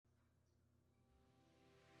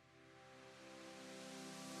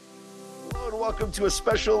welcome to a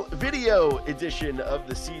special video edition of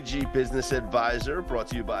the CG Business Advisor, brought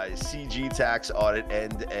to you by CG Tax Audit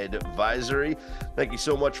and Advisory. Thank you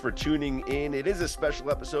so much for tuning in. It is a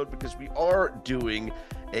special episode because we are doing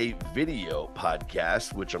a video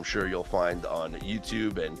podcast, which I'm sure you'll find on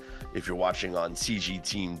YouTube, and if you're watching on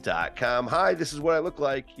cgteam.com. Hi, this is what I look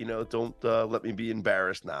like. Don't let me be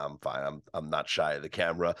embarrassed. Nah, I'm fine. I'm not shy of the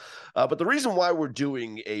camera. But the reason why we're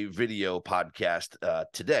doing a video podcast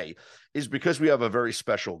today is because we have a very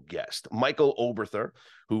special guest, Michael Oberthur,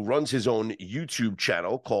 who runs his own YouTube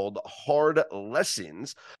channel called Hard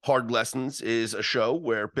Lessons. Hard Lessons is a show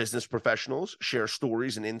where business professionals share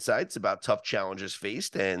stories and insights about tough challenges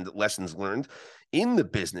faced and lessons learned in the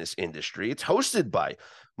business industry. It's hosted by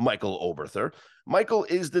Michael Oberthur. Michael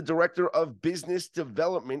is the Director of Business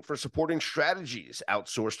Development for Supporting Strategies,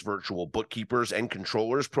 outsourced virtual bookkeepers and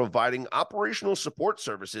controllers, providing operational support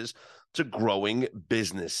services to growing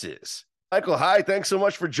businesses. Michael, hi. Thanks so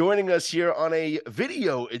much for joining us here on a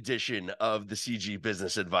video edition of the CG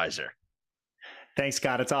Business Advisor. Thanks,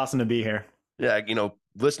 Scott. It's awesome to be here. Yeah,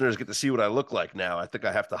 listeners get to see what I look like now. I think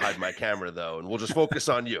I have to hide my camera, though, and we'll just focus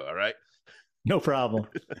on you, all right? No problem.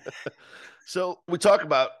 So we talk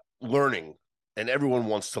about learning, and everyone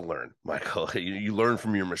wants to learn, Michael. You learn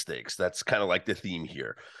from your mistakes. That's kind of like the theme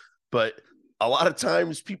here. But a lot of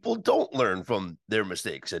times people don't learn from their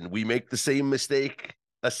mistakes, and we make the same mistake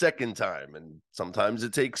a second time, and sometimes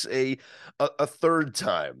it takes a third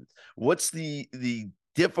time. What's the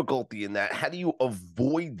difficulty in that? How do you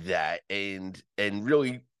avoid that and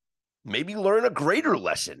really maybe learn a greater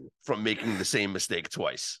lesson from making the same mistake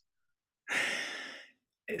twice?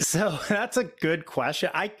 So that's a good question.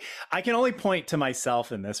 I can only point to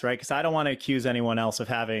myself in this, right? Because I don't want to accuse anyone else of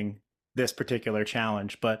having this particular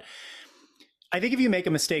challenge. But I think if you make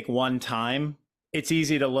a mistake one time, it's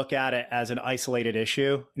easy to look at it as an isolated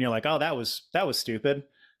issue. And you're like, oh, that was stupid.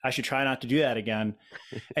 I should try not to do that again.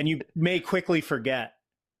 And you may quickly forget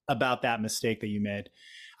about that mistake that you made.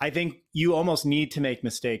 I think you almost need to make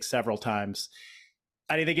mistakes several times.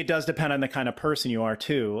 I think it does depend on the kind of person you are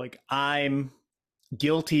too. Like, I'm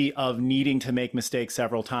guilty of needing to make mistakes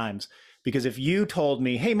several times, because if you told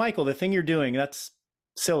me, hey, Michael, the thing you're doing, that's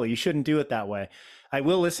silly. You shouldn't do it that way. I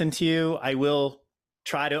will listen to you. I will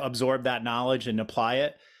try to absorb that knowledge and apply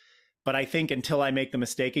it. But I think until I make the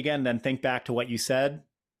mistake again, then think back to what you said,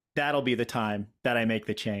 that'll be the time that I make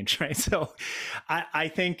the change, right? So I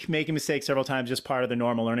think making mistakes several times is just part of the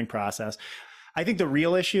normal learning process. I think the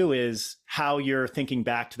real issue is how you're thinking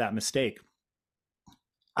back to that mistake.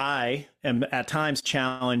 I am at times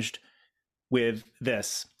challenged with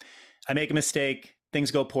this. I make a mistake, things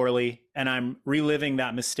go poorly, and I'm reliving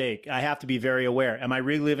that mistake. I have to be very aware. Am I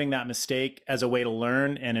reliving that mistake as a way to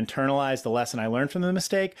learn and internalize the lesson I learned from the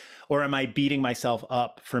mistake? Or am I beating myself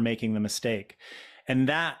up for making the mistake? And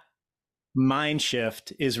that mind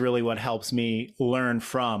shift is really what helps me learn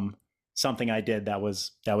from something I did that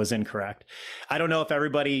was incorrect. I don't know if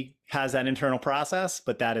everybody has that internal process,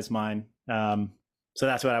 but that is mine. So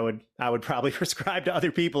that's what I would probably prescribe to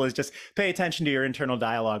other people, is just pay attention to your internal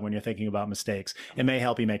dialogue when you're thinking about mistakes. It may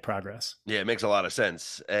help you make progress. Yeah, it makes a lot of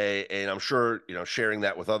sense. And I'm sure, sharing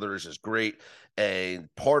that with others is great. And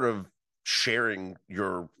part of sharing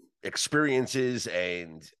your experiences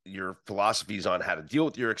and your philosophies on how to deal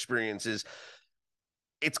with your experiences,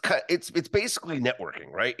 it's basically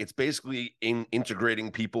networking, right? It's basically integrating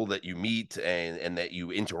people that you meet and that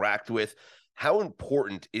you interact with. How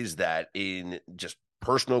important is that in just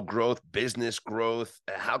personal growth, business growth?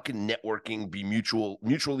 How can networking be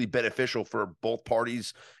mutually beneficial for both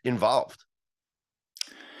parties involved?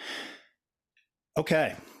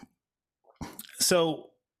 Okay.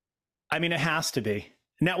 So, it has to be.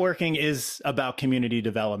 Networking is about community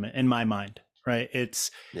development in my mind, right?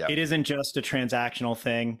 It isn't just a transactional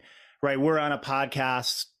thing, right? We're on a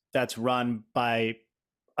podcast that's run by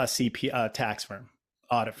a tax firm,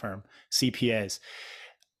 audit firm, CPAs.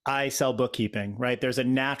 I sell bookkeeping, right? There's a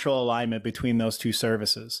natural alignment between those two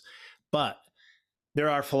services. But there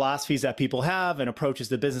are philosophies that people have and approaches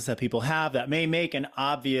to business that people have that may make an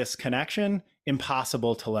obvious connection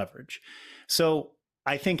impossible to leverage. So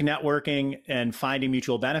I think networking and finding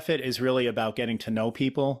mutual benefit is really about getting to know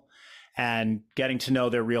people and getting to know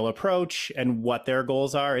their real approach and what their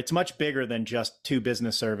goals are. It's much bigger than just two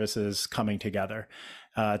business services coming together.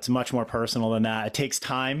 It's much more personal than that. It takes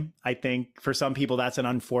time. I think for some people, that's an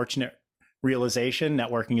unfortunate realization.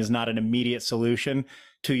 Networking is not an immediate solution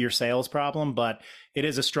to your sales problem, but it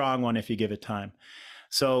is a strong one if you give it time.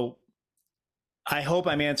 So I hope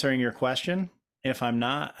I'm answering your question. If I'm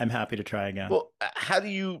not, I'm happy to try again. Well, how do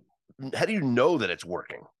you know that it's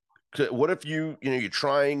working? What if you're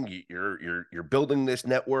trying, you're building this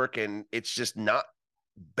network and it's just not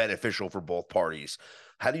beneficial for both parties?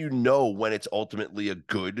 How do you know when it's ultimately a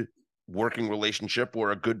good working relationship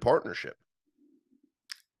or a good partnership?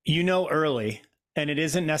 Early, and it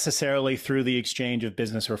isn't necessarily through the exchange of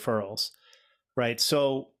business referrals, right?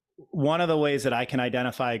 So one of the ways that I can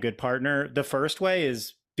identify a good partner, the first way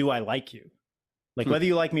is, do I like you? Like whether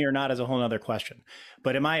you like me or not is a whole nother question.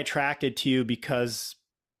 But am I attracted to you because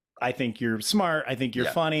I think you're smart, I think you're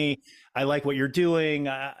funny, I like what you're doing,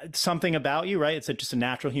 something about you, right? It's just a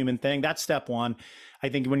natural human thing. That's step one. I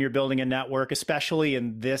think when you're building a network, especially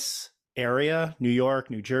in this area, New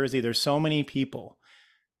York, New Jersey, there's so many people.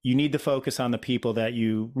 You need to focus on the people that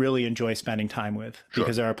you really enjoy spending time with,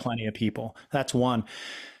 because there are plenty of people. That's one.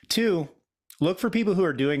 Two, look for people who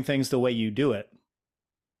are doing things the way you do it,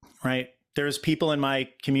 right? There's people in my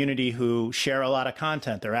community who share a lot of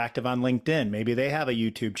content. They're active on LinkedIn. Maybe they have a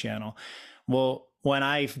YouTube channel. Well, when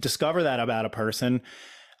I discover that about a person,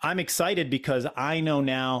 I'm excited because I know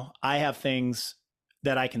now I have things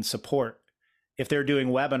that I can support. If they're doing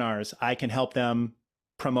webinars, I can help them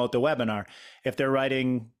promote the webinar. If they're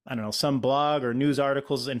writing, I don't know, some blog or news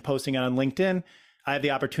articles and posting it on LinkedIn, I have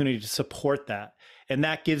the opportunity to support that. And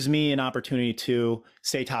that gives me an opportunity to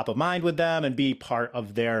stay top of mind with them and be part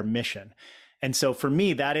of their mission. And so for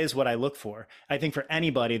me, that is what I look for. I think for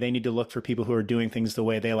anybody, they need to look for people who are doing things the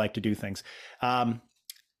way they like to do things.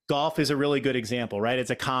 Golf is a really good example, right?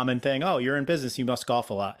 It's a common thing. Oh, you're in business, you must golf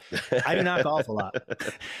a lot. I do not golf a lot.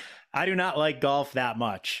 I do not like golf that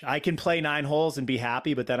much. I can play 9 holes and be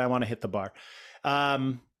happy, but then I want to hit the bar.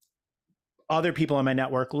 Other people on my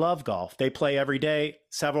network love golf. They play every day,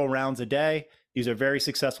 several rounds a day. These are very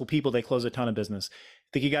successful people. They close a ton of business. I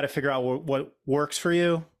think you got to figure out what works for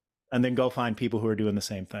you and then go find people who are doing the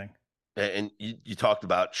same thing. And you talked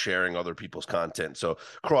about sharing other people's content. So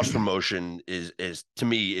cross promotion is to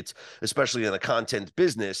me, it's especially in the content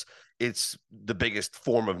business, it's the biggest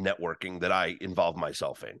form of networking that I involve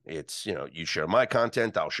myself in. It's, you share my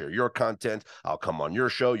content, I'll share your content, I'll come on your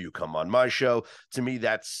show, you come on my show. To me,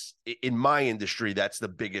 that's, in my industry, that's the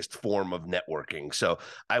biggest form of networking. So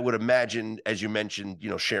I would imagine, as you mentioned,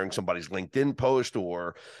 sharing somebody's LinkedIn post,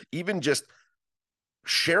 or even just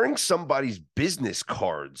sharing somebody's business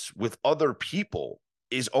cards with other people,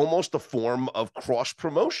 is almost a form of cross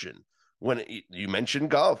promotion. When you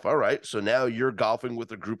mentioned golf, all right, so now you're golfing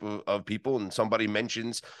with a group of people and somebody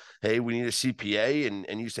mentions, hey, we need a CPA,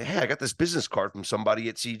 and you say, hey, I got this business card from somebody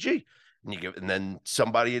at CG. And then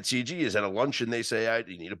somebody at CG is at a lunch and they say,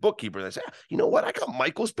 you need a bookkeeper. And they say, you know what, I got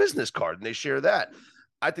Michael's business card, and they share that.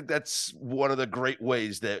 I think that's one of the great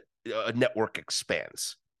ways that a network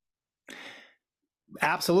expands.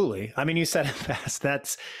 Absolutely. I mean, you said it best.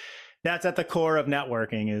 That's at the core of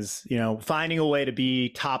networking, is, finding a way to be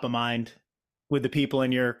top of mind with the people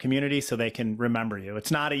in your community so they can remember you. It's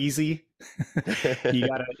not easy.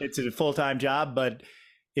 It's a full-time job, but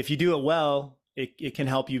if you do it well, it can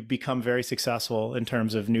help you become very successful in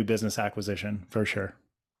terms of new business acquisition, for sure.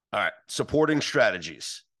 All right. Supporting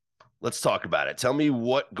strategies. Let's talk about it. Tell me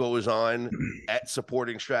what goes on at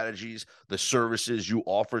Supporting Strategies, the services you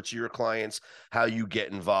offer to your clients, how you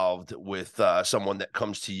get involved with someone that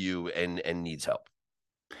comes to you and needs help.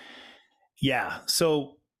 Yeah.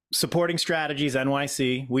 So Supporting Strategies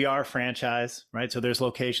NYC, we are a franchise, right? So there's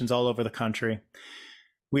locations all over the country.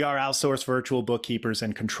 We are outsourced virtual bookkeepers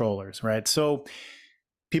and controllers, right? So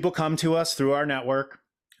people come to us through our network.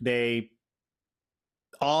 They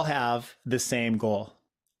all have the same goal.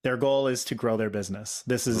 Their goal is to grow their business.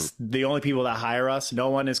 This is the only people that hire us. No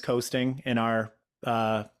one is coasting in our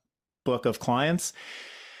book of clients.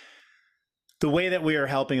 The way that we are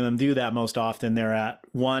helping them do that, most often, they're at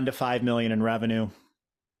 1 to 5 million in revenue.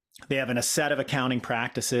 They have a set of accounting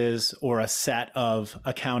practices or a set of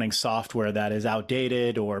accounting software that is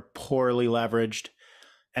outdated or poorly leveraged.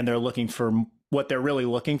 And they're looking for, what they're really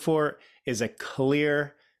looking for is a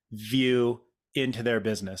clear view into their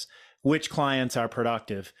business. Which clients are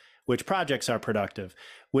productive, which projects are productive,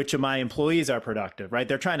 which of my employees are productive, right?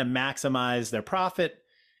 They're trying to maximize their profit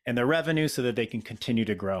and their revenue so that they can continue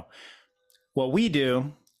to grow. What we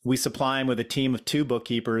do, we supply them with a team of 2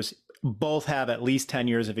 bookkeepers. Both have at least 10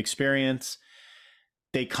 years of experience.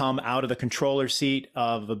 They come out of the controller seat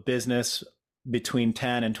of a business between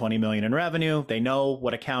 10 and 20 million in revenue. They know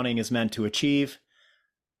what accounting is meant to achieve,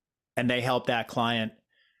 and they help that client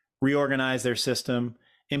reorganize their system,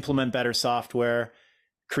 implement better software,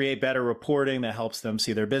 create better reporting that helps them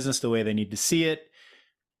see their business the way they need to see it.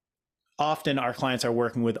 Often our clients are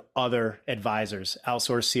working with other advisors,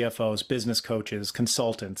 outsourced CFOs, business coaches,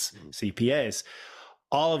 consultants, CPAs,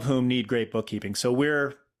 all of whom need great bookkeeping. So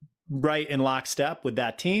we're right in lockstep with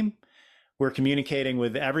that team. We're communicating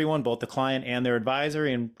with everyone, both the client and their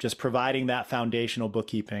advisory, and just providing that foundational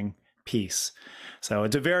bookkeeping piece. So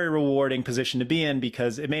it's a very rewarding position to be in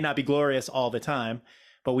because it may not be glorious all the time,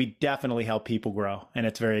 but we definitely help people grow, and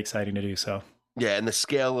it's very exciting to do so. Yeah, and the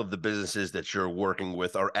scale of the businesses that you're working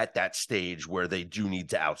with are at that stage where they do need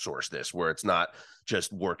to outsource this, where it's not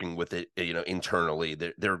just working with it, internally.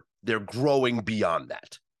 They're growing beyond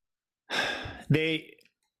that.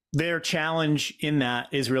 Their challenge in that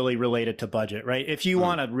is really related to budget, right? If you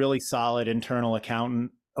want a really solid internal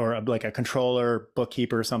accountant or like a controller,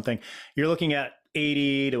 bookkeeper or something, you're looking at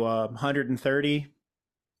 $80,000 to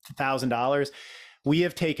 $130,000. We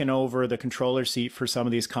have taken over the controller seat for some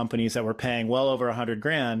of these companies that were paying well over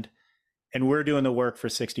 $100,000, and we're doing the work for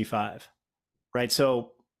 65, right?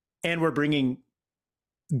 So, and we're bringing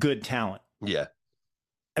good talent. Yeah.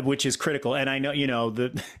 Which is critical. And I know,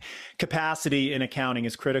 the capacity in accounting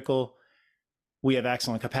is critical. We have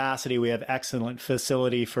excellent capacity. We have excellent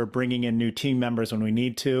facility for bringing in new team members when we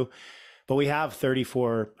need to. But we have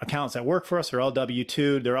 34 accountants that work for us. They're all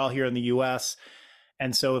W-2. They're all here in the US.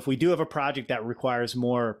 And so if we do have a project that requires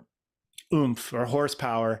more oomph or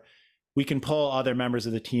horsepower, we can pull other members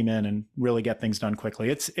of the team in and really get things done quickly.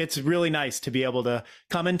 It's really nice to be able to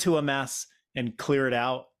come into a mess and clear it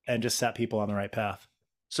out and just set people on the right path.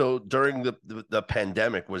 So during the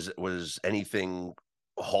pandemic, was anything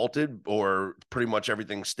halted, or pretty much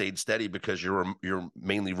everything stayed steady because you're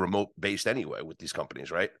mainly remote based anyway with these companies,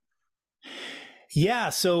 right? Yeah.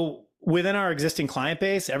 So within our existing client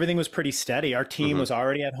base, everything was pretty steady. Our team was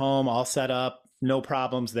already at home, all set up, no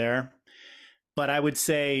problems there. But I would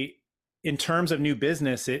say in terms of new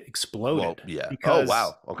business, it exploded. Well, yeah. Because, oh,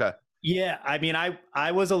 wow. Okay. Yeah. I mean,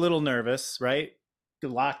 I was a little nervous, right? The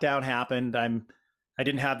lockdown happened. I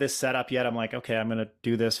didn't have this set up yet. I'm like, okay, I'm going to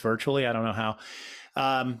do this virtually. I don't know how.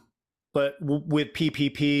 But with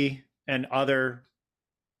PPP and other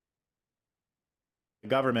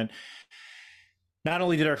government, not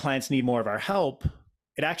only did our clients need more of our help,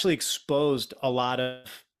 it actually exposed a lot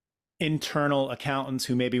of internal accountants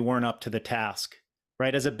who maybe weren't up to the task,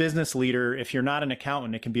 right? As a business leader, if you're not an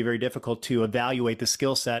accountant, it can be very difficult to evaluate the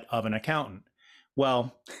skill set of an accountant.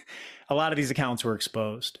 Well, a lot of these accounts were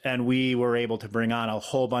exposed, and we were able to bring on a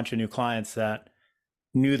whole bunch of new clients that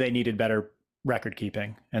knew they needed better record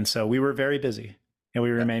keeping. And so we were very busy, and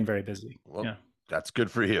we remain very busy. Well, yeah. That's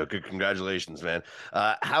good for you. Good. Congratulations, man.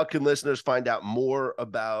 How can listeners find out more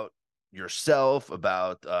about yourself,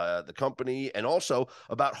 about the company, and also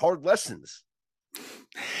about Hard Lessons?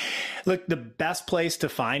 Look, the best place to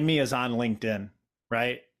find me is on LinkedIn,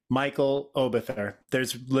 right? Michael Obither.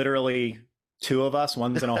 There's literally two of us.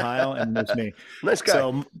 One's in Ohio and there's me. Nice guy.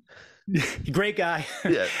 So great guy.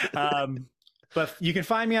 Yeah. But you can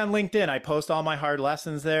find me on LinkedIn. I post all my hard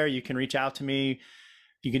lessons there. You can reach out to me.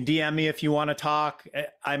 You can DM me if you want to talk.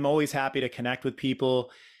 I'm always happy to connect with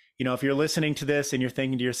people. If you're listening to this and you're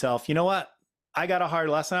thinking to yourself, you know what? I got a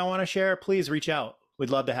hard lesson I want to share. Please reach out.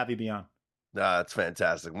 We'd love to have you be on. That's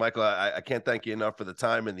fantastic. Michael, I can't thank you enough for the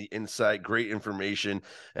time and the insight. Great information.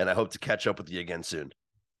 And I hope to catch up with you again soon.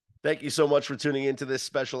 Thank you so much for tuning into this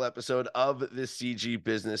special episode of the CG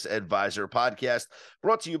Business Advisor podcast,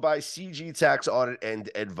 brought to you by CG Tax Audit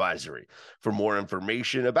and Advisory. For more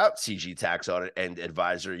information about CG Tax Audit and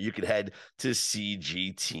Advisory, you can head to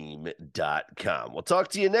cgteam.com. We'll talk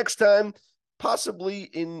to you next time, possibly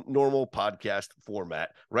in normal podcast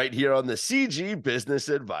format, right here on the CG Business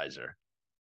Advisor.